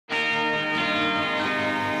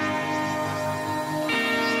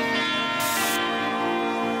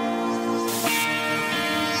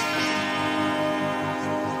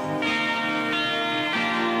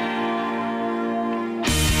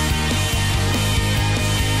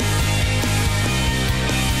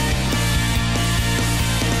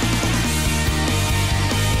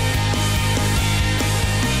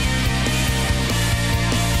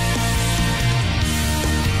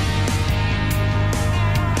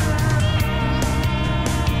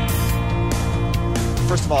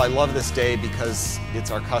of all, I love this day because it's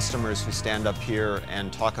our customers who stand up here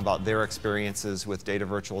and talk about their experiences with data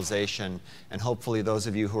virtualization. And hopefully those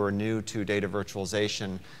of you who are new to data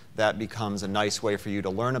virtualization, that becomes a nice way for you to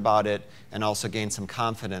learn about it and also gain some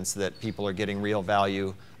confidence that people are getting real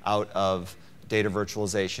value out of data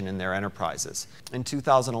virtualization in their enterprises. In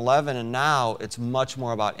 2011 and now, it's much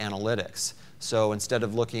more about analytics. So instead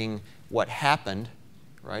of looking what happened,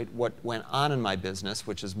 right, what went on in my business,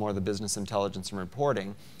 which is more the business intelligence and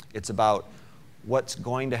reporting, it's about what's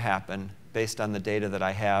going to happen based on the data that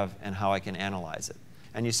I have and how I can analyze it.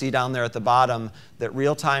 And you see down there at the bottom that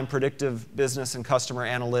real-time predictive business and customer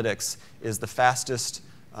analytics is the fastest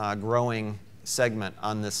growing segment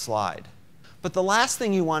on this slide. But the last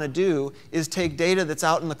thing you want to do is take data that's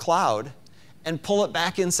out in the cloud and pull it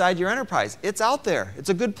back inside your enterprise. It's out there. It's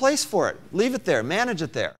a good place for it. Leave it there. Manage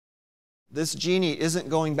it there. This genie isn't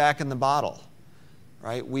going back in the bottle,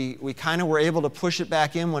 right? We kind of were able to push it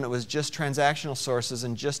back in when it was just transactional sources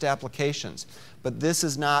and just applications. But this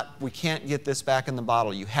is not, we can't get this back in the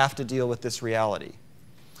bottle. You have to deal with this reality.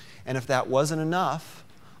 And if that wasn't enough,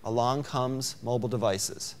 along comes mobile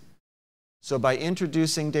devices. So by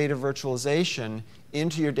introducing data virtualization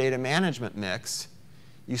into your data management mix,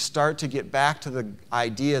 you start to get back to the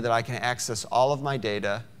idea that I can access all of my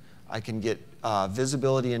data, I can get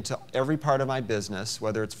visibility into every part of my business,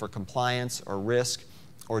 whether it's for compliance or risk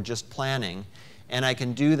or just planning. And I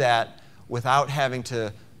can do that without having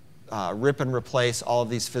to rip and replace all of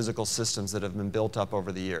these physical systems that have been built up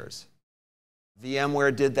over the years.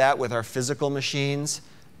 VMware did that with our physical machines.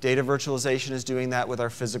 Data virtualization is doing that with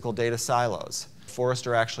our physical data silos.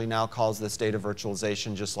 Forrester actually now calls this data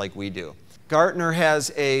virtualization just like we do. Gartner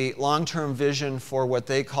has a long-term vision for what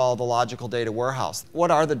they call the logical data warehouse.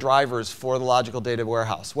 What are the drivers for the logical data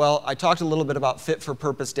warehouse? Well, I talked a little bit about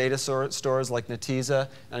fit-for-purpose data stores like Netezza,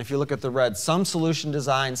 and if you look at the red, some solution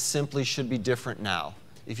designs simply should be different now.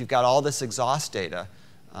 If you've got all this exhaust data,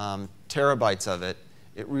 terabytes of it,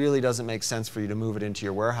 it really doesn't make sense for you to move it into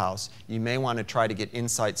your warehouse. You may want to try to get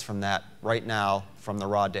insights from that right now from the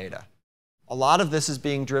raw data. A lot of this is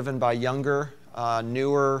being driven by younger,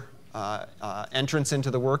 newer entrants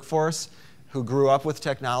into the workforce who grew up with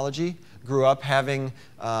technology, grew up having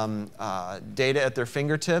data at their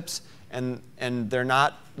fingertips, and they're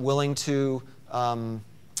not willing to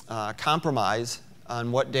compromise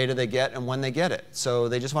on what data they get and when they get it. So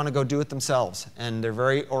they just want to go do it themselves. And they're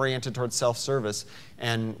very oriented towards self-service.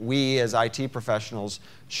 And we, as IT professionals,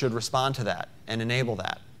 should respond to that and enable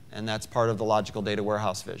that. And that's part of the logical data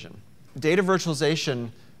warehouse vision. Data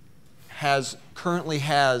virtualization currently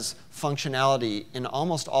has functionality in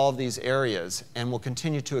almost all of these areas and will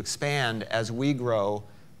continue to expand as we grow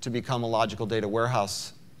to become a logical data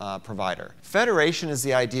warehouse provider. Federation is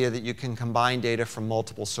the idea that you can combine data from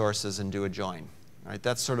multiple sources and do a join. Right?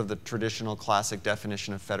 That's sort of the traditional classic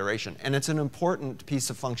definition of federation. And it's an important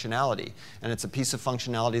piece of functionality. And it's a piece of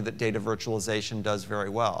functionality that data virtualization does very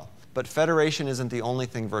well. But federation isn't the only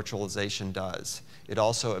thing virtualization does. It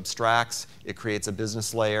also abstracts, it creates a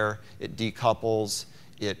business layer, it decouples,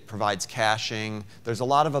 it provides caching. There's a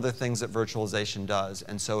lot of other things that virtualization does.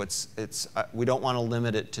 And so we don't want to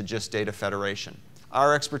limit it to just data federation.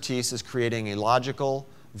 Our expertise is creating a logical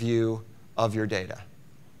view of your data.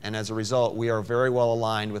 And as a result, we are very well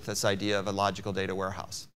aligned with this idea of a logical data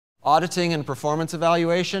warehouse. Auditing and performance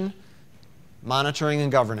evaluation, monitoring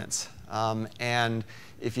and governance. And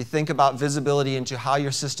if you think about visibility into how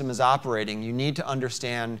your system is operating, you need to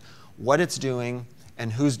understand what it's doing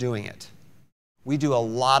and who's doing it. We do a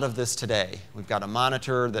lot of this today. We've got a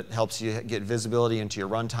monitor that helps you get visibility into your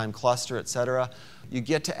runtime cluster, et cetera. You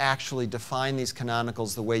get to actually define these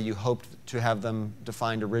canonicals the way you hoped to have them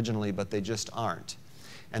defined originally, but they just aren't.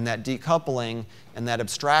 And that decoupling and that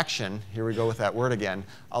abstraction, here we go with that word again,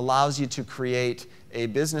 allows you to create a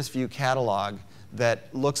business view catalog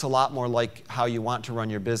that looks a lot more like how you want to run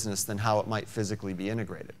your business than how it might physically be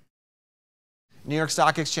integrated. New York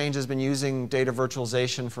Stock Exchange has been using data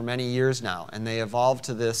virtualization for many years now, and they evolved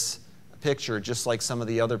to this picture just like some of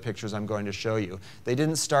the other pictures I'm going to show you. They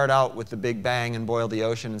didn't start out with the big bang and boil the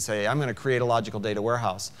ocean and say, I'm going to create a logical data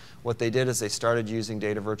warehouse. What they did is they started using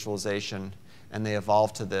data virtualization, and they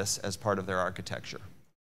evolved to this as part of their architecture.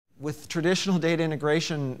 With traditional data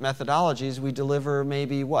integration methodologies, we deliver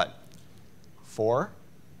maybe what? 4?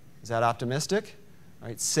 Is that optimistic?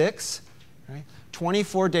 Right? 6? Right?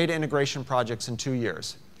 24 data integration projects in 2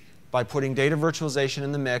 years by putting data virtualization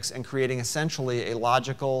in the mix and creating essentially a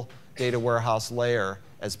logical data warehouse layer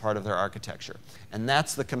as part of their architecture. And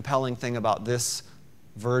that's the compelling thing about this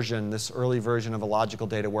version, this early version of a logical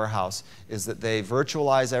data warehouse, is that they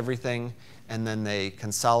virtualize everything and then they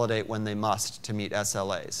consolidate when they must to meet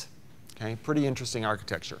SLAs. Okay? Pretty interesting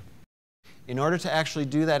architecture. In order to actually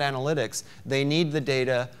do that analytics, they need the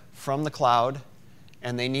data from the cloud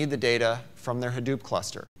and they need the data from their Hadoop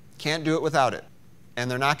cluster. Can't do it without it. And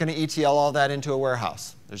they're not going to ETL all that into a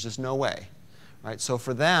warehouse. There's just no way. Right? So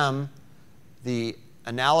for them, the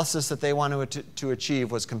analysis that they wanted to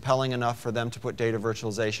achieve was compelling enough for them to put data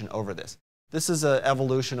virtualization over this. This is an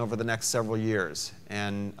evolution over the next several years.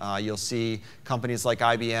 And you'll see companies like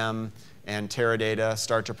IBM and Teradata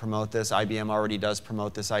start to promote this. IBM already does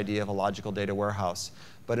promote this idea of a logical data warehouse.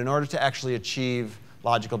 But in order to actually achieve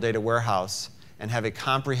logical data warehouse and have a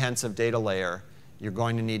comprehensive data layer, you're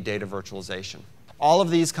going to need data virtualization. All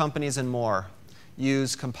of these companies and more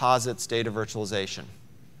use Composite's data virtualization.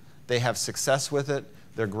 They have success with it,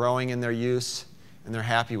 they're growing in their use, and they're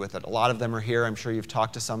happy with it. A lot of them are here. I'm sure you've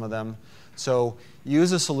talked to some of them. So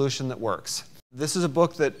use a solution that works. This is a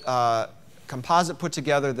book that Composite put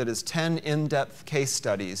together that is 10 in-depth case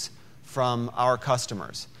studies from our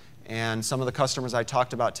customers. And some of the customers I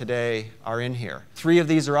talked about today are in here. 3 of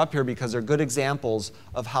these are up here because they're good examples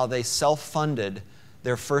of how they self-funded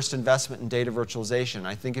their first investment in data virtualization.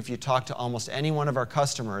 I think if you talk to almost any one of our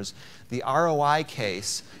customers, the ROI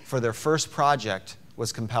case for their first project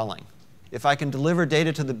was compelling. If I can deliver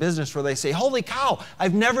data to the business where they say, holy cow,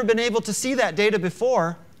 I've never been able to see that data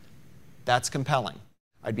before, that's compelling.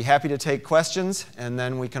 I'd be happy to take questions, and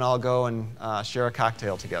then we can all go and share a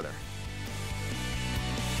cocktail together.